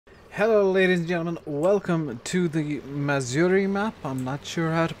Hello ladies and gentlemen, welcome to the Mizury map. I'm not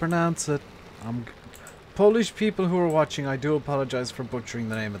sure how to pronounce it. Polish people who are watching, I do apologize for butchering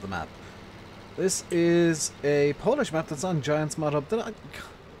the name of the map. This is a Polish map that's on Giants Mod Hub that I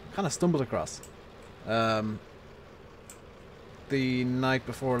kind of stumbled across the night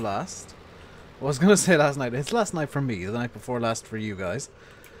before last. I was going to say last night. It's last night for me, the night before last for you guys.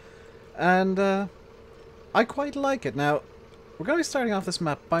 And I quite like it. Now, we're going to be starting off this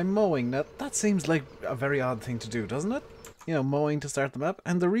map by mowing. Now, that seems like a very odd thing to do, doesn't it? You know, mowing to start the map.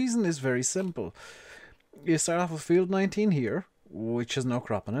 And the reason is very simple. You start off with field 19 here, which has no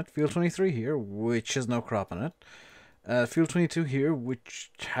crop in it. Field 23 here, which has no crop in it. Field 22 here,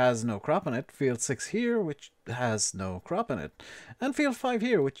 which has no crop in it. Field 6 here, which has no crop in it. And field 5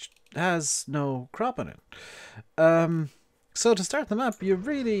 here, which has no crop in it. So to start the map, you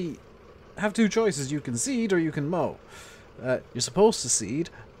really have two choices. You can seed or you can mow. You're supposed to seed.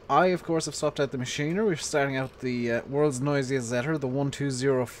 I, of course, have swapped out the machinery. We're starting out the world's noisiest zetter, the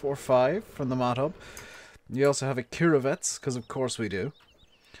 12045 from the Mod Hub. You also have a Kirovets, because of course we do.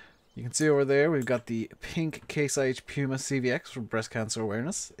 You can see over there we've got the pink Case IH Puma CVX for breast cancer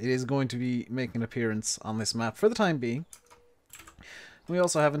awareness. It is going to be making an appearance on this map for the time being. We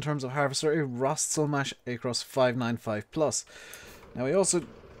also have, in terms of harvester, a Rostselmash Across 595 Plus. Now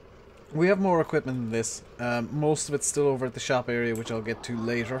we have more equipment than this. Most of it's still over at the shop area, which I'll get to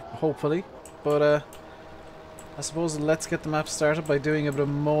later, hopefully. But I suppose let's get the map started by doing a bit of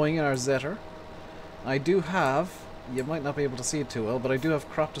mowing in our zetter. I do have, you might not be able to see it too well, but I do have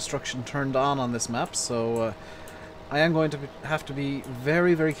crop destruction turned on this map, so I am going to have to be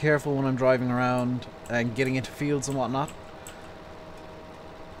very, very careful when I'm driving around and getting into fields and whatnot.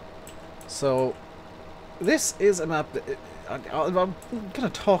 So this is a map that... I'm going to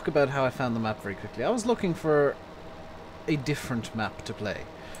talk about how I found the map very quickly. I was looking for a different map to play,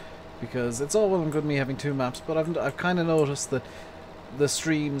 because it's all well and good me having two maps, but I've kind of noticed that the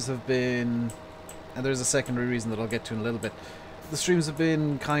streams have been, and there's a secondary reason that I'll get to in a little bit, the streams have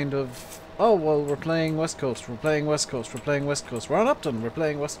been kind of, oh well, we're playing West Coast, we're playing West Coast, we're playing West Coast, we're on Upton, we're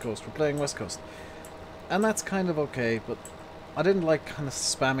playing West Coast, we're playing West Coast, and that's kind of okay, but I didn't like kind of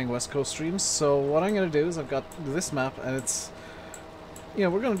spamming West Coast streams, so what I'm going to do is I've got this map, and it's, you know,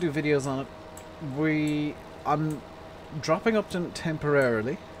 we're going to do videos on it. I'm dropping Upton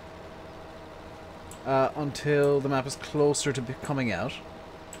temporarily until the map is closer to coming out,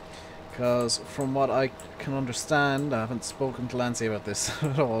 because from what I can understand, I haven't spoken to Lancey about this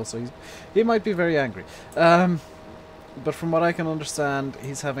at all, so he might be very angry. But from what I can understand,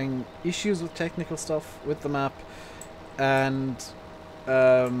 he's having issues with technical stuff with the map. And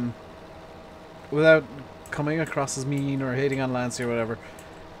without coming across as mean or hating on Lancey or whatever,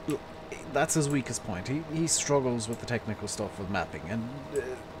 that's his weakest point. He struggles with the technical stuff with mapping, and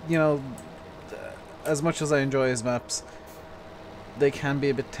you know, as much as I enjoy his maps, they can be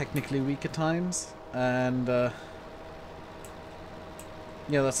a bit technically weak at times, and yeah,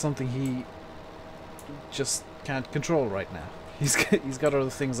 that's something he just can't control right now. He's got other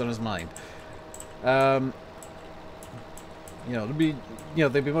things on his mind. You know,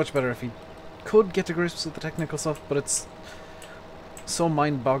 they'd be much better if he could get to grips with the technical stuff, but it's so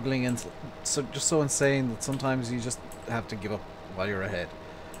mind-boggling and just so insane that sometimes you just have to give up while you're ahead.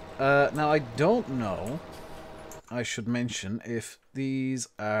 Now, I don't know, I should mention, if these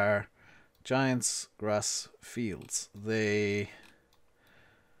are Giants grass fields. They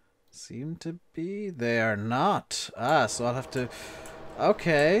seem to be. They are not. Ah, so I'll have to...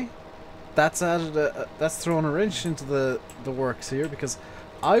 Okay. That's added that's thrown a wrench into the works here, because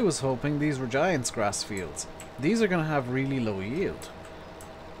I was hoping these were Giants grass fields. These are going to have really low yield.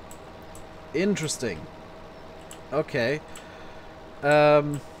 Interesting. Okay.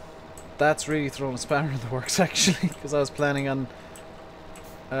 That's really thrown a spanner in the works, actually, because I was planning on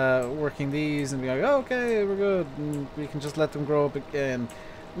working these and being like, oh, okay, we're good, and we can just let them grow up again.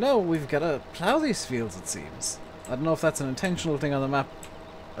 No, we've got to plow these fields, it seems. I don't know if that's an intentional thing on the map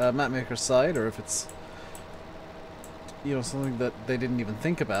maker's side, or if it's, you know, something that they didn't even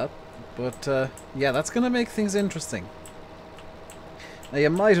think about, but yeah, that's gonna make things interesting. Now, you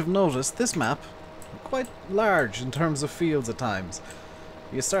might have noticed this map quite large in terms of fields at times.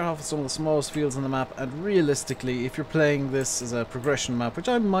 You start off with some of the smallest fields in the map, and realistically, if you're playing this as a progression map, which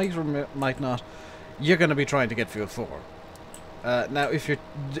I might or might not, you're gonna be trying to get field 4. Now, if you're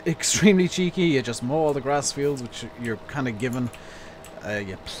extremely cheeky, you just mow all the grass fields, which you're kind of given.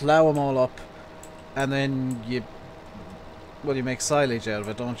 You plough them all up, and then you make silage out of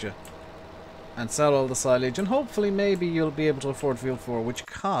it, don't you? And sell all the silage, and hopefully maybe you'll be able to afford field 4, which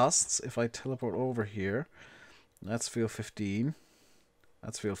costs, if I teleport over here, that's field 15.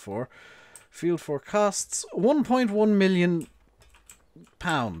 That's field 4. Field 4 costs 1.1 million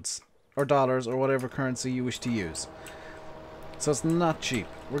pounds or dollars or whatever currency you wish to use. So it's not cheap.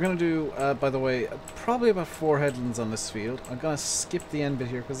 We're going to do, by the way, probably about 4 headlands on this field. I'm going to skip the end bit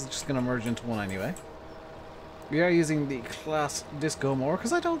here because it's just going to merge into one anyway. We are using the class disco mower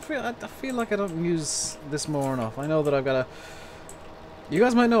because I feel like I don't use this mower enough. I know that I've got a... You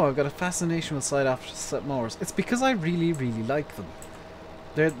guys might know I've got a fascination with side offset mowers. It's because I really, really like them.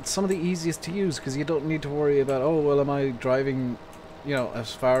 They're some of the easiest to use because you don't need to worry about, oh, well, am I driving, you know,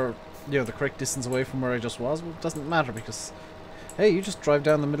 as far, you know, the correct distance away from where I just was? Well, it doesn't matter because, hey, you just drive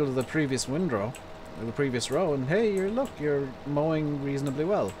down the middle of the previous windrow, or the previous row, and hey, you're mowing reasonably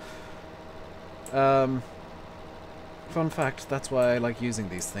well. Fun fact, that's why I like using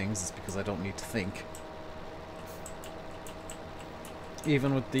these things, is because I don't need to think.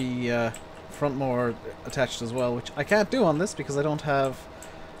 Even with the front mower attached as well, which I can't do on this because I don't have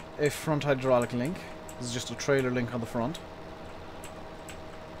a front hydraulic link. This is just a trailer link on the front.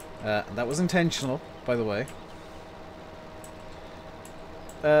 That was intentional, by the way.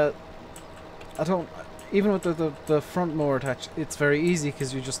 I don't... Even with the front mower attached, it's very easy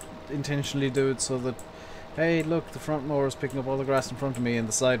because you just intentionally do it so that, hey, look, the front mower is picking up all the grass in front of me and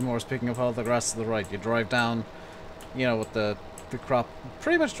the side mower is picking up all the grass to the right. You drive down, you know, with the crop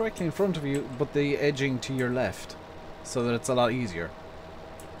pretty much directly in front of you, but the edging to your left, so that it's a lot easier.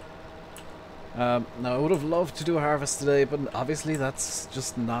 Now, I would have loved to do a harvest today, but obviously that's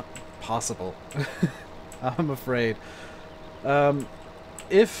just not possible. I'm afraid.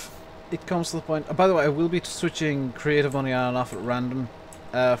 If it comes to the point... by the way, I will be switching creative money on and off at random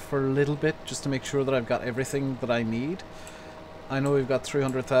for a little bit, just to make sure that I've got everything that I need. I know we've got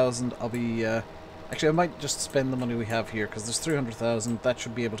 300,000. I'll be... actually, I might just spend the money we have here, because there's 300,000. That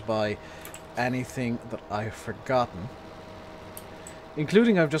should be able to buy anything that I've forgotten.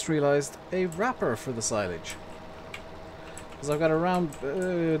 Including, I've just realised, a wrapper for the silage. Because I've got a round...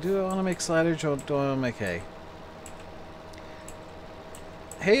 do I want to make silage or do I want to make hay?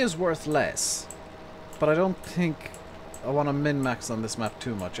 Hay is worth less, but I don't think I want to min-max on this map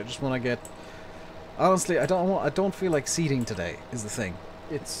too much. I just want to get... Honestly, I don't feel like seeding today, is the thing.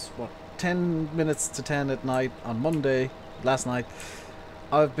 It's, what, 10 minutes to 10 at night on Monday, last night.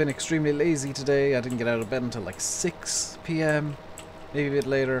 I've been extremely lazy today. I didn't get out of bed until like 6 PM, maybe a bit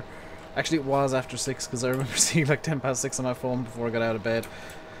later. Actually, it was after 6 because I remember seeing like 10 past 6 on my phone before I got out of bed.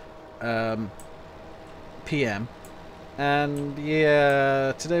 PM. And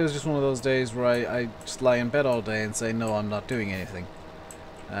yeah, today was just one of those days where I just lie in bed all day and say, no, I'm not doing anything.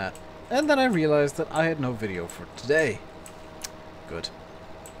 And then I realized that I had no video for today. Good.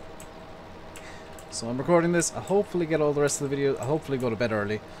 So I'm recording this. I'll hopefully get all the rest of the video. I'll hopefully go to bed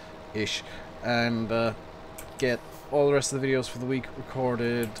early-ish. And get all the rest of the videos for the week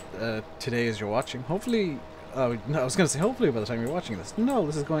recorded today as you're watching. Hopefully... no, I was going to say hopefully by the time you're watching this. No,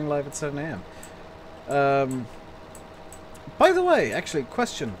 this is going live at 7 AM. By the way, actually,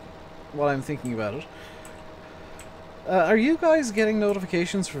 question while I'm thinking about it. Are you guys getting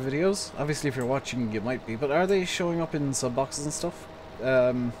notifications for videos? Obviously, if you're watching, you might be, but are they showing up in sub boxes and stuff?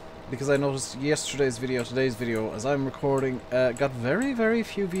 Because I noticed yesterday's video, today's video, as I'm recording, got very, very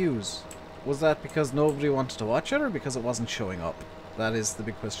few views. Was that because nobody wanted to watch it, or because it wasn't showing up? That is the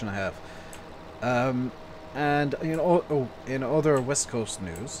big question I have. And, you know, in other West Coast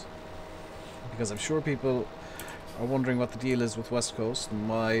news, because I'm sure people are wondering what the deal is with West Coast and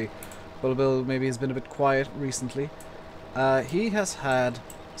why Bill maybe has been a bit quiet recently. He has had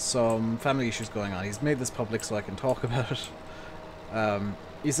some family issues going on. He's made this public so I can talk about it.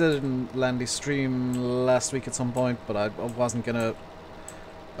 He said it in Landy's stream last week at some point, but I wasn't going to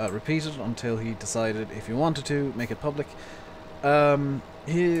repeat it until he decided if he wanted to make it public.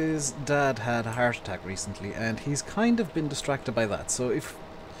 His dad had a heart attack recently, and he's kind of been distracted by that. So if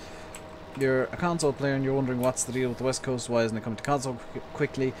you're a console player and you're wondering what's the deal with the West Coast, why isn't it coming to console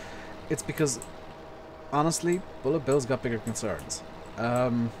quickly, it's because, honestly, Bullet Bill's got bigger concerns.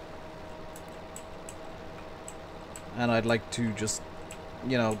 And I'd like to just,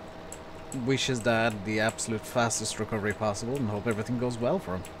 you know, wish his dad the absolute fastest recovery possible and hope everything goes well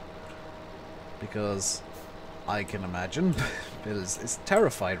for him. Because I can imagine Bill is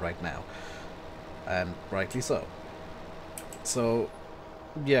terrified right now. And rightly so. So,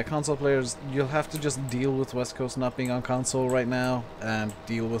 yeah, console players, you'll have to just deal with West Coast not being on console right now and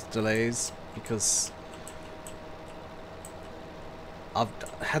deal with delays, because I've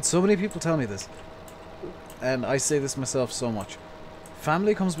had so many people tell me this, and I say this myself so much.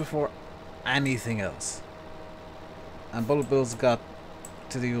 Family comes before anything else, and Bullet Bill's got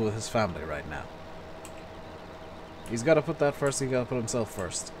to deal with his family right now. He's got to put that first, he's got to put himself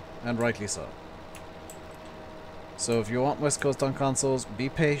first. And rightly so. So if you want West Coast on consoles, be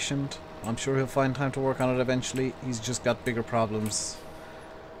patient. I'm sure he'll find time to work on it eventually. He's just got bigger problems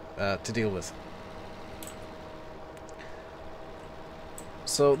to deal with.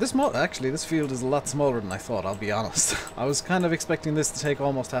 So this this field is a lot smaller than I thought, I'll be honest. I was kind of expecting this to take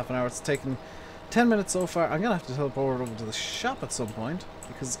almost half an hour. It's taken 10 minutes so far. I'm going to have to teleport over to the shop at some point,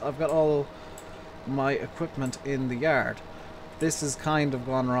 because I've got all my equipment in the yard. This has kind of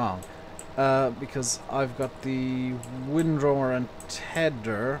gone wrong, because I've got the windrower and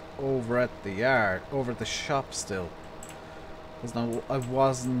tedder over at the yard, over at the shop still. Because now I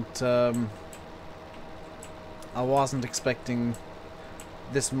wasn't expecting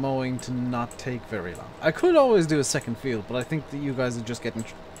this mowing to not take very long. I could always do a second field, but I think that you guys are just getting,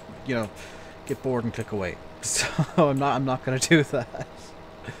 you know, get bored and click away. So I'm not going to do that.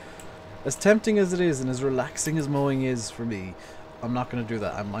 As tempting as it is and as relaxing as mowing is for me, I'm not going to do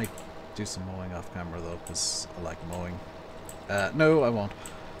that. I might do some mowing off camera though, because I like mowing. No, I won't.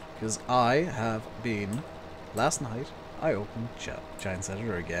 Because I have been, last night, I opened Giants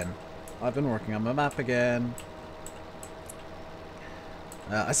Editor again. I've been working on my map again.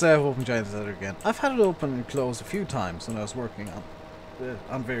 I say I've opened Giants Editor again. I've had it open and closed a few times when I was working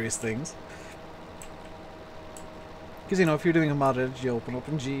on various things. Because, you know, if you're doing a modded, you open up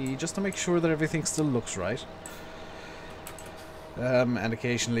in GE just to make sure that everything still looks right. And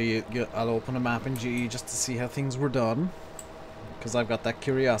occasionally I'll open a map in GE just to see how things were done, because I've got that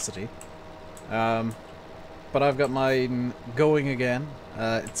curiosity. But I've got mine going again.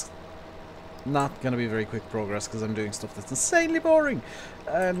 It's not going to be very quick progress because I'm doing stuff that's insanely boring.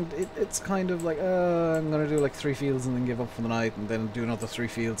 And it's kind of like, I'm going to do like 3 fields and then give up for the night, and then do another 3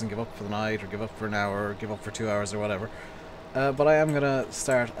 fields and give up for the night, or give up for an hour, or give up for 2 hours or whatever. But I am going to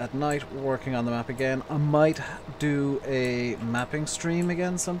start at night working on the map again. I might do a mapping stream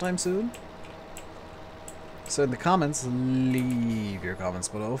again sometime soon. So in the comments, leave your comments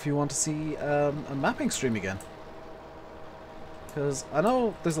below if you want to see a mapping stream again. Because I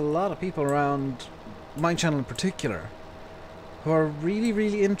know there's a lot of people around my channel in particular who are really,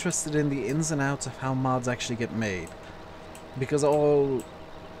 really interested in the ins and outs of how mods actually get made. Because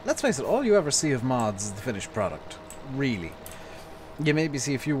let's face it, all you ever see of mods is the finished product. Really. You maybe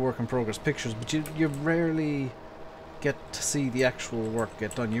see a few work in progress pictures, but you rarely get to see the actual work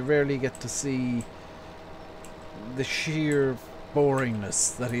get done. You rarely get to see the sheer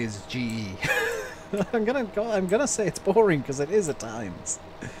boringness that is GE. I'm gonna say it's boring because it is at times.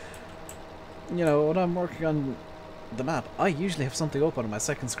 You know, when I'm working on the map, I usually have something open on my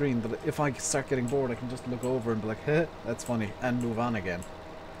second screen that if I start getting bored, I can just look over and be like, "Heh, that's funny," and move on again.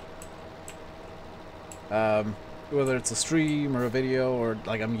 Whether it's a stream or a video, or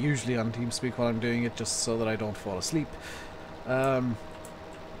like I'm usually on TeamSpeak while I'm doing it, just so that I don't fall asleep.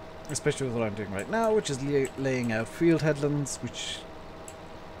 Especially with what I'm doing right now, which is laying out field headlands, which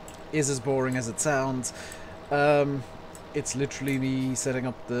is as boring as it sounds. It's literally me setting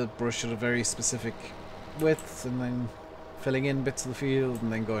up the brush at a very specific width and then filling in bits of the field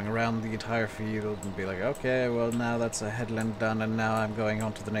and then going around the entire field and be like, okay, well now that's a headland done and now I'm going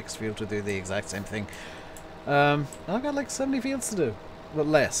on to the next field to do the exact same thing. I've got like 70 fields to do. Well,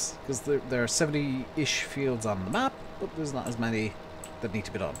 less, because there are 70-ish fields on the map, but there's not as many that need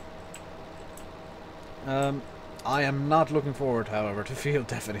to be done. I am not looking forward, however, to field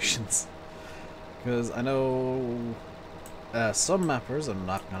definitions. Because I know some mappers, I'm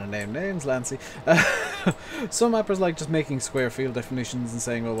not going to name names, Lancy, some mappers like just making square field definitions and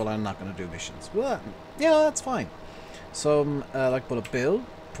saying, oh, well, I'm not going to do missions. Well, yeah, that's fine. Some like put a build,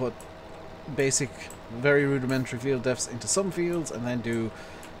 put basic, very rudimentary field defs into some fields, and then do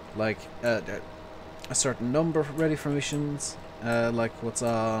like a certain number ready for missions, like what's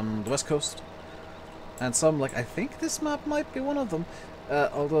on the West Coast. And some, like, I think this map might be one of them,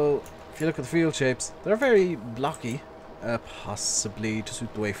 although if you look at the field shapes, they're very blocky, possibly to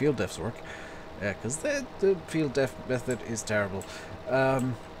suit the way field defs work, because the field def method is terrible.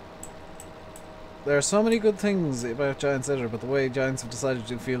 There are so many good things about Giants Editor, but the way Giants have decided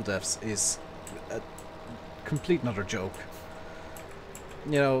to do field defs is a complete and utter joke.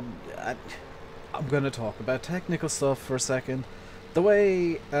 You know, I'm going to talk about technical stuff for a second. The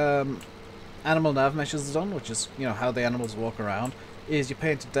way animal nav mesh is done, which is, you know, how the animals walk around, is you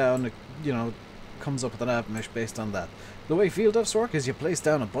paint it down, it, you know, comes up with a nav mesh based on that. The way field defs work is you place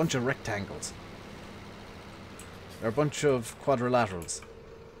down a bunch of rectangles. Or a bunch of quadrilaterals.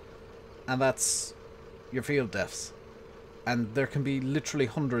 And that's your field defs. And there can be literally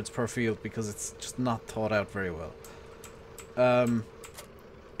hundreds per field because it's just not thought out very well.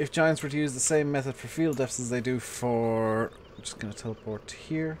 if giants were to use the same method for field depths as they do for... I'm just going to teleport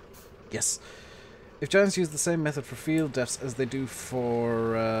here. Yes. If giants use the same method for field depths as they do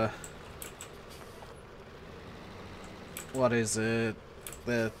for... what is it?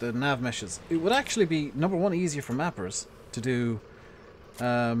 The nav meshes. It would actually be, number one, easier for mappers to do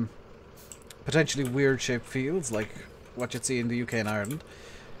potentially weird shaped fields like what you'd see in the UK and Ireland.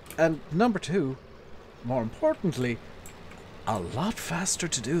 And number two, more importantly, a lot faster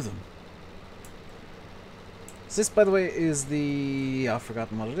to do them. So this, by the way, is the... I've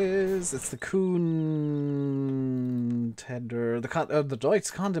forgotten what it is. It's the Kuhn Tedder... The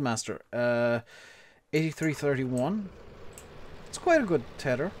Deutz Conde Master. 8331. It's quite a good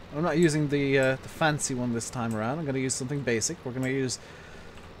tether. I'm not using the fancy one this time around. I'm going to use something basic. We're going to use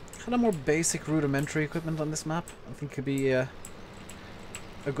kind of more basic rudimentary equipment on this map. I think it could be a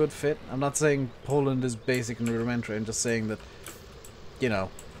good fit. I'm not saying Poland is basic and rudimentary. I'm just saying that, you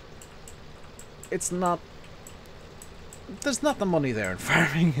know, it's not... There's not the money there in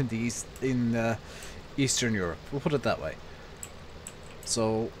farming in Eastern Europe. We'll put it that way.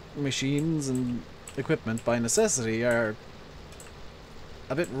 So machines and equipment by necessity are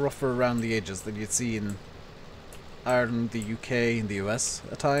a bit rougher around the edges than you'd see in Ireland, the UK, and the US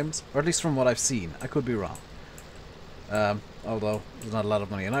at times. Or at least from what I've seen. I could be wrong. Although there's not a lot of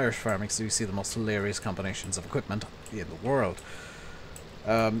money in Irish farming, so you see the most hilarious combinations of equipment in the world.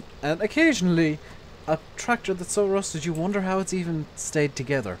 And occasionally, a tractor that's so rusted you wonder how it's even stayed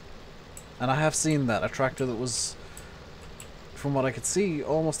together. And I have seen that. A tractor that was, from what I could see,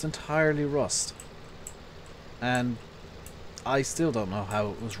 almost entirely rust. And I still don't know how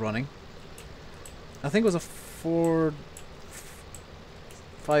it was running. I think it was a Ford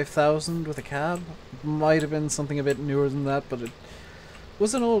 5000 with a cab. Might have been something a bit newer than that, but it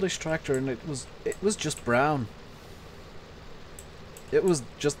was an oldish tractor, and it was just brown. It was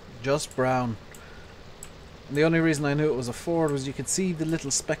just brown. And the only reason I knew it was a Ford was you could see the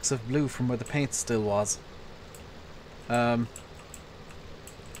little specks of blue from where the paint still was. And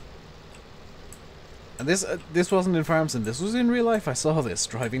this wasn't in Farmson, this was in real life. I saw this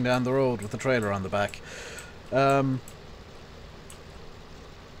driving down the road with a trailer on the back.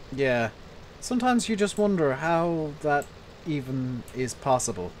 Yeah, sometimes you just wonder how that even is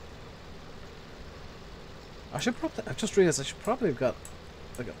possible. I've just realised I should probably have got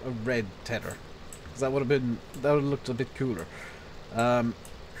like a red tether, because that would have looked a bit cooler.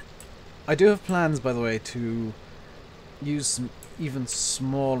 I do have plans, by the way, to use some even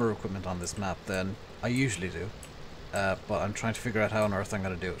smaller equipment on this map than I usually do, but I'm trying to figure out how on earth I'm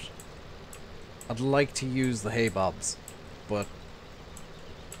going to do it. I'd like to use the hay bobs, but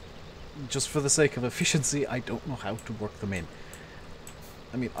just for the sake of efficiency, I don't know how to work them in.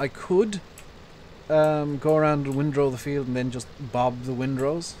 I mean, I could go around and windrow the field and then just bob the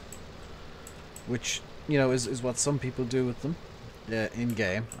windrows, which, you know, is what some people do with them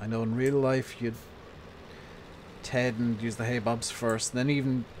in-game. I know in real life you'd Ted and use the hay bobs first, and then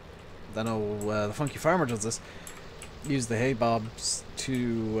even... I know the Funky Farmer does this. Use the hay bobs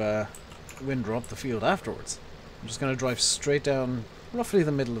to windrow up the field afterwards. I'm just going to drive straight down roughly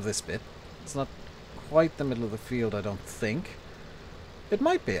the middle of this bit. It's not quite the middle of the field, I don't think. It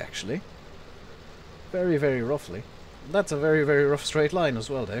might be, actually. Very, very roughly. That's a very, very rough straight line as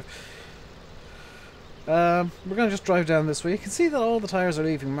well, Dave. We're going to just drive down this way. You can see that all the tyres are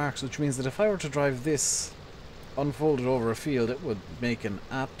leaving marks, which means that if I were to drive this unfolded over a field, it would make an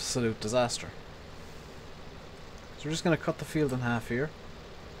absolute disaster. So we're just going to cut the field in half here,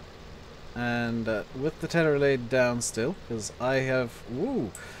 and with the tether laid down still, because I have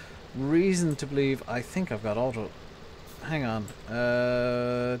reason to believe I think I've got auto... Hang on,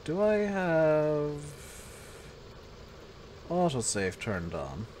 do I have autosave turned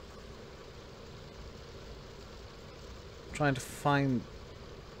on? I'm trying to find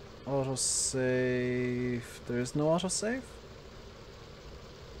autosave. There is no autosave?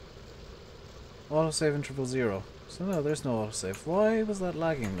 Autosave interval 0. So no, there's no autosave. Why was that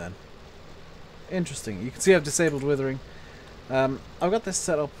lagging then? Interesting. You can see I've disabled withering. I've got this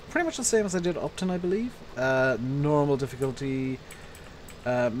set up pretty much the same as I did Upton, I believe. Normal difficulty,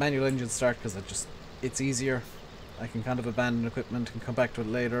 manual engine start, because it's easier. I can kind of abandon equipment and come back to it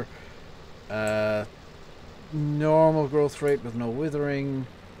later. Normal growth rate with no withering,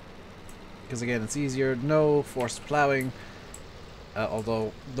 because again it's easier. No forced ploughing,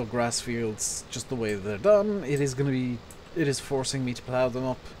 although the grass fields, just the way they're done, it is forcing me to plough them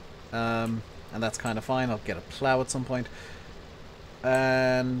up, and that's kind of fine. I'll get a plough at some point.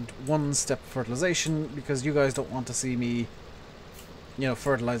 And one step fertilization, because you guys don't want to see me you know,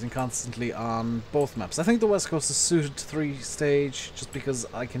 fertilizing constantly on both maps. I think the West Coast is suited to 3-stage just because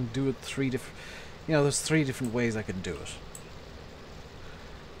I can do it 3 different... You know, there's 3 different ways I can do it.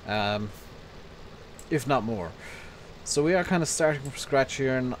 If not more. So we are kind of starting from scratch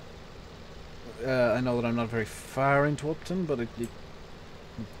here, and I know that I'm not very far into Upton, but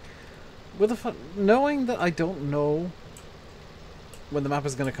knowing that I don't know when the map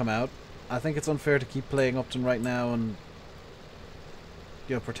is going to come out, I think it's unfair to keep playing Upton right now and,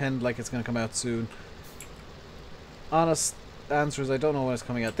 you know, pretend like it's going to come out soon. Honest answer is I don't know when it's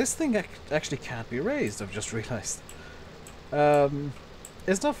coming out. This thing actually can't be raised, I've just realised.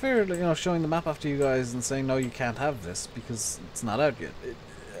 It's not fair, you know, showing the map after you guys and saying, no, you can't have this, because it's not out yet.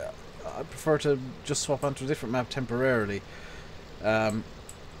 I prefer to just swap onto a different map temporarily. And,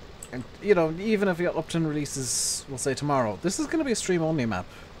 you know, even if Upton releases, we'll say tomorrow, this is going to be a stream-only map,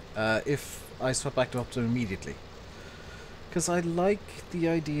 if I swap back to Upton immediately. Because I like the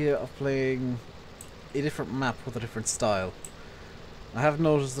idea of playing a different map with a different style. I have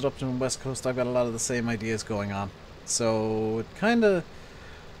noticed that Upton and West Coast, I've got a lot of the same ideas going on. So, it kind of...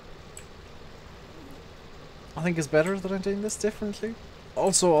 I think it's better that I'm doing this differently.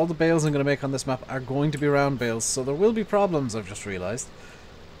 Also, all the bales I'm going to make on this map are going to be round bales, so there will be problems, I've just realised.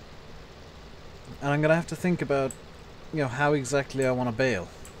 And I'm going to have to think about, you know, how exactly I want to bale.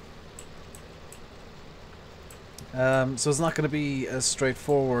 So it's not going to be as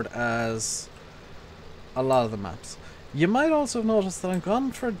straightforward as a lot of the maps. You might also have noticed that I've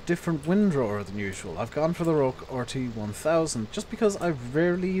gone for a different windrower than usual. I've gone for the Roke RT1000, just because I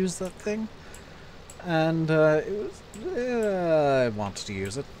rarely use that thing. And I wanted to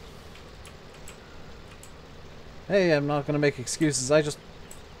use it. Hey, I'm not going to make excuses. I just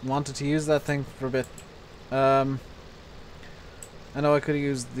wanted to use that thing for a bit. I know I could have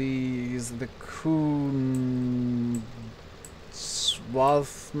used the Kuhn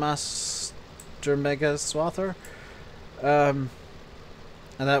Swathmaster Mega Swather. And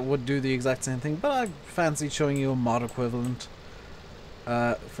that would do the exact same thing, but I fancied showing you a mod equivalent.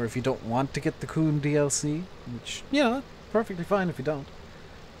 For if you don't want to get the Kuhn DLC, which, you know, perfectly fine if you don't.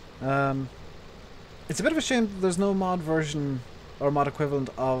 It's a bit of a shame that there's no mod version or mod equivalent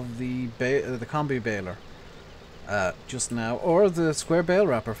of the combi baler just now, or the square bale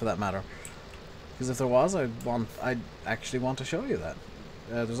wrapper for that matter. Because if there was, I'd actually want to show you that.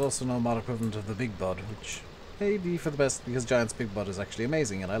 There's also no mod equivalent of the Big Bud, which may be for the best because Giant's Big Bud is actually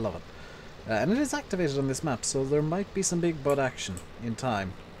amazing and I love it. And it is activated on this map, so there might be some Big Bud action in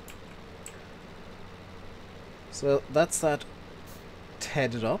time. So that's that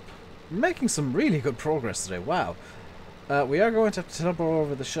tedded up. We're making some really good progress today, wow. We are going to have to teleport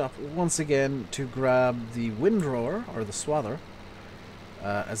over the shop once again to grab the windrower, or the swather,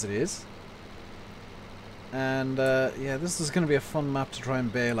 as it is. And yeah, this is going to be a fun map to try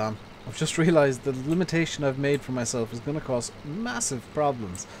and bail on. I've just realised the limitation I've made for myself is going to cause massive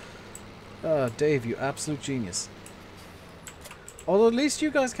problems. Dave, you absolute genius. Although at least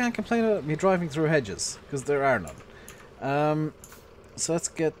you guys can't complain about me driving through hedges, because there are none. So let's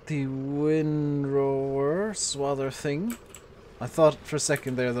get the windrower swather thing. I thought for a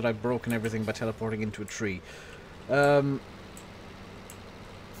second there that I'd broken everything by teleporting into a tree. If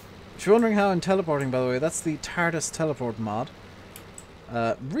you're wondering how I'm teleporting, by the way, that's the TARDIS teleport mod.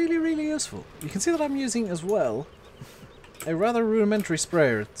 Really, really useful. You can see that I'm using as well a rather rudimentary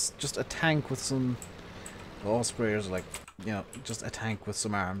sprayer. It's just a tank with some... All sprayers are like, you know, just a tank with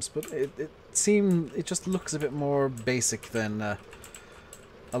some arms. But it just looks a bit more basic than a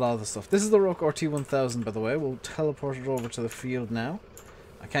lot of the stuff. This is the Roke RT1000, by the way. We'll teleport it over to the field now.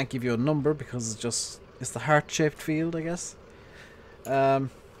 I can't give you a number because it's the heart-shaped field, I guess. And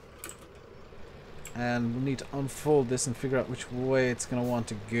we'll need to unfold this and figure out which way it's going to want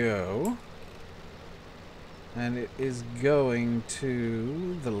to go. And it is going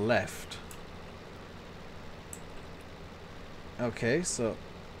to the left. Okay, so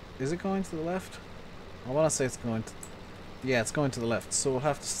is it going to the left? I want to say it's going to... Yeah, it's going to the left. So we'll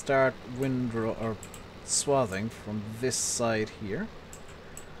have to start windrow or swathing from this side here.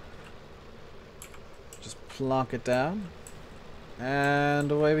 Just plonk it down.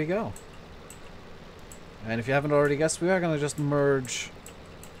 And away we go. And if you haven't already guessed, we are going to just merge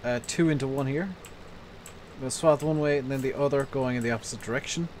 2 into 1 here. We'll swath one way and then the other going in the opposite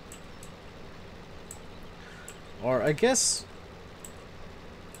direction. Or I guess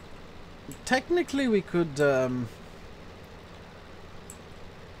technically we could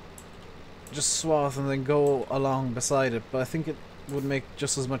just swath and then go along beside it, but I think it would make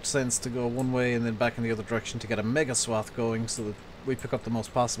just as much sense to go one way and then back in the other direction to get a mega swath going so that we pick up the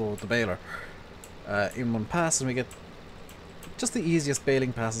most possible with the baler in one pass and we get just the easiest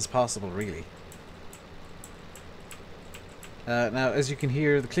baling passes possible, really. Now, as you can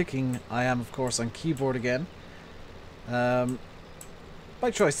hear the clicking, I am, of course, on keyboard again. By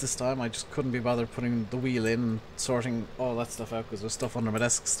choice this time. I just couldn't be bothered putting the wheel in and sorting all that stuff out because there's stuff under my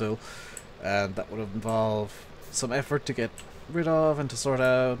desk still. And that would involve some effort to get rid of and to sort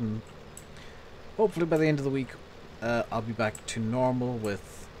out. And hopefully by the end of the week, I'll be back to normal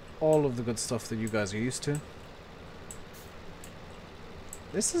with all of the good stuff that you guys are used to.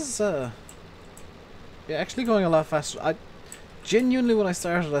 This is yeah, actually going a lot faster. Genuinely, when I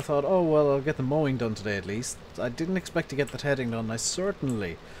started, I thought, oh, well, I'll get the mowing done today at least. I didn't expect to get the heading done. I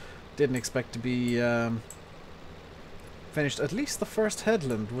certainly didn't expect to be finished at least the first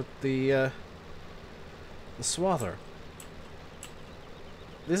headland with the swather.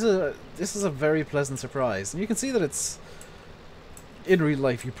 This is a very pleasant surprise. And you can see that it's... In real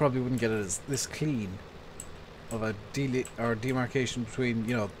life, you probably wouldn't get it as this clean of a demarcation between,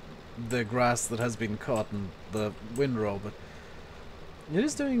 you know, the grass that has been cut and the windrow, but it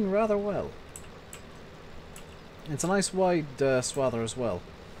is doing rather well. It's a nice wide swather as well,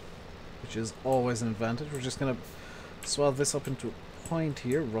 which is always an advantage. We're just going to swathe this up into a point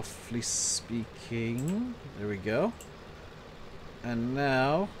here, roughly speaking. There we go. And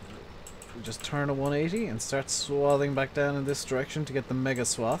now we just turn a 180 and start swathing back down in this direction to get the mega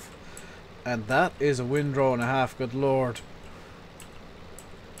swath. And that is a windrow and a half, good lord.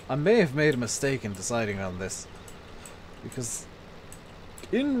 I may have made a mistake in deciding on this, because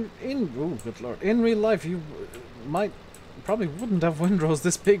oh good lord, in real life you probably wouldn't have windrows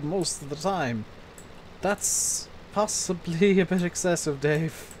this big most of the time. That's possibly a bit excessive,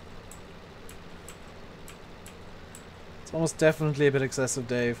 Dave. It's almost definitely a bit excessive,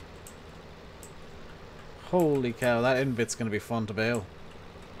 Dave. Holy cow, that end bit's gonna be fun to bale.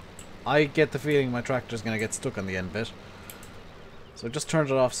 I get the feeling my tractor's gonna get stuck on the end bit. So I just turned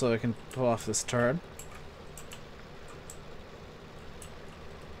it off so I can pull off this turn.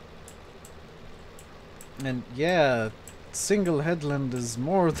 And yeah, single headland is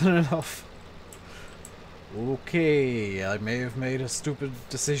more than enough. Okay, I may have made a stupid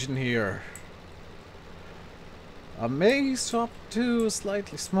decision here. I may swap to a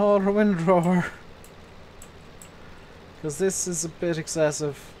slightly smaller windrower, because this is a bit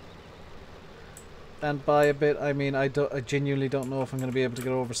excessive. And by a bit, I mean I genuinely don't know if I'm going to be able to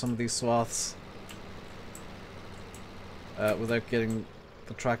get over some of these swaths without getting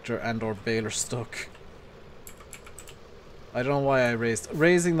the tractor and or baler stuck. I don't know why I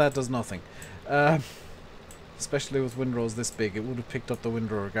raising that does nothing. Especially with windrows this big, it would have picked up the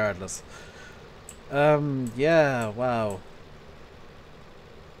windrow regardless. Yeah, wow.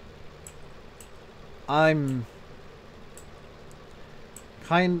 I'm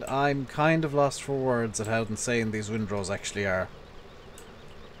kind of lost for words at how insane these windrows actually are.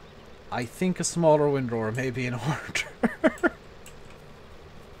 I think a smaller windrower may be in order.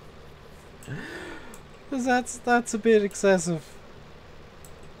 Because that's a bit excessive.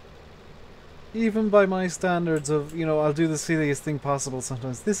 Even by my standards of, you know, I'll do the silliest thing possible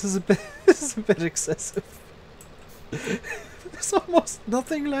sometimes. This is a bit excessive. There's almost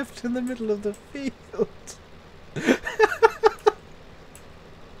nothing left in the middle of the field.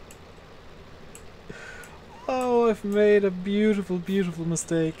 Oh, I've made a beautiful, beautiful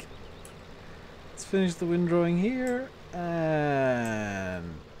mistake. Let's finish the windrowing here,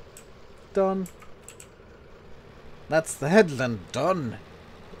 and done. That's the headland done.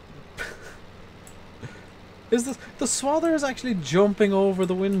 Is the swather is actually jumping over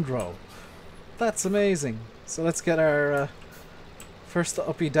the windrow? That's amazing. So let's get our first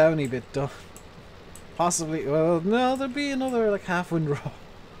uppy downy bit done. Possibly, well, no, there'll be another like half windrow.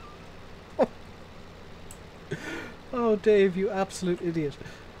 Oh, Dave, you absolute idiot.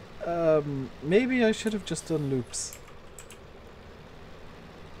 Maybe I should have just done loops.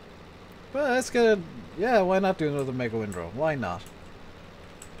 Well, let's get a... Yeah, why not do another mega windrow? Why not?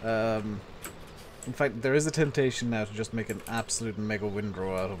 In fact, there is a temptation now to just make an absolute mega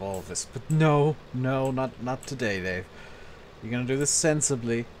windrow out of all of this. But no, not today, Dave. You're gonna do this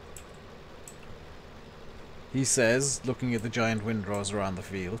sensibly. He says, looking at the giant windrows around the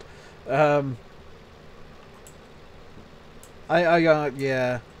field. Yeah.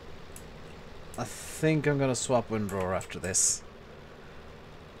 I think I'm gonna swap windrower after this.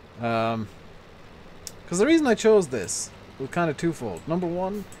 Because the reason I chose this was kind of twofold. Number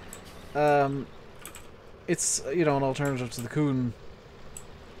one, it's, you know, an alternative to the Kuhn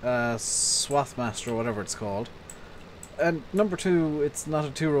Swathmaster or whatever it's called. And number two, it's not a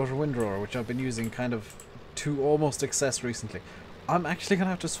two-rotor windrower, which I've been using kind of to almost excess recently. I'm actually gonna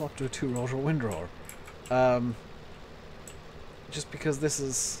have to swap to a two-rotor windrower. just because this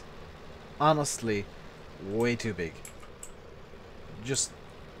is honestly way too big. Just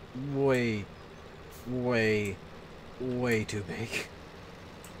way, way, way too big.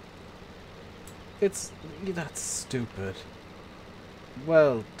 That's stupid.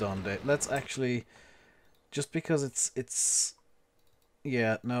 Well done, Dave. Let's actually, just because it's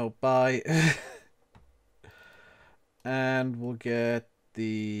yeah, no, bye. And we'll get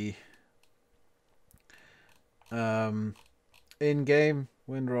the in-game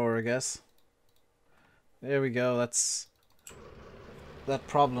windrow, I guess. There we go. That's that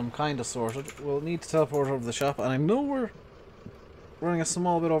problem kind of sorted. We'll need to teleport over to the shop, and I know we're running a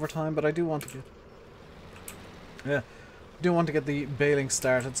small bit over time, but I do want to get the baling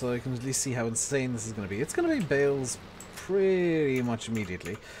started so I can at least see how insane this is going to be. It's going to be bales pretty much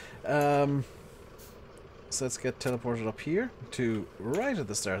immediately. So let's get teleported up here to right at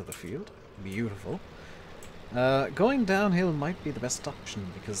the start of the field. Beautiful. Going downhill might be the best option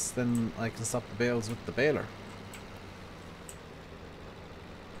because then I can stop the bales with the baler.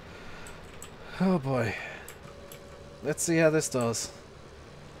 Oh boy. Let's see how this does.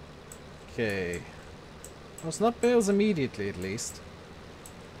 Okay. Well, it's not bales immediately, at least.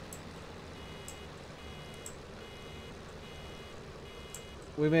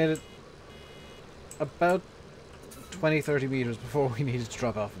 We made it about 20-30 meters before we needed to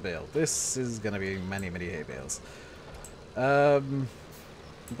drop off a bale. This is going to be many hay bales. But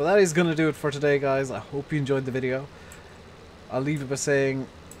that is going to do it for today, guys. I hope you enjoyed the video. I'll leave it by saying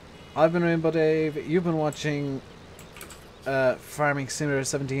I've been RainbowDave. You've been watching Farming Simulator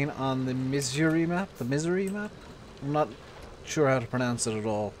 17 on the Mizury map. The Mizury map? I'm not sure how to pronounce it at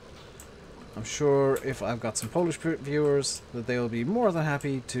all. I'm sure if I've got some Polish viewers that they will be more than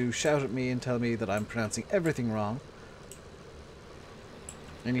happy to shout at me and tell me that I'm pronouncing everything wrong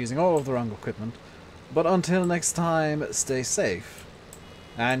and using all of the wrong equipment. But until next time, stay safe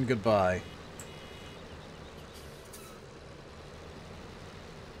and goodbye.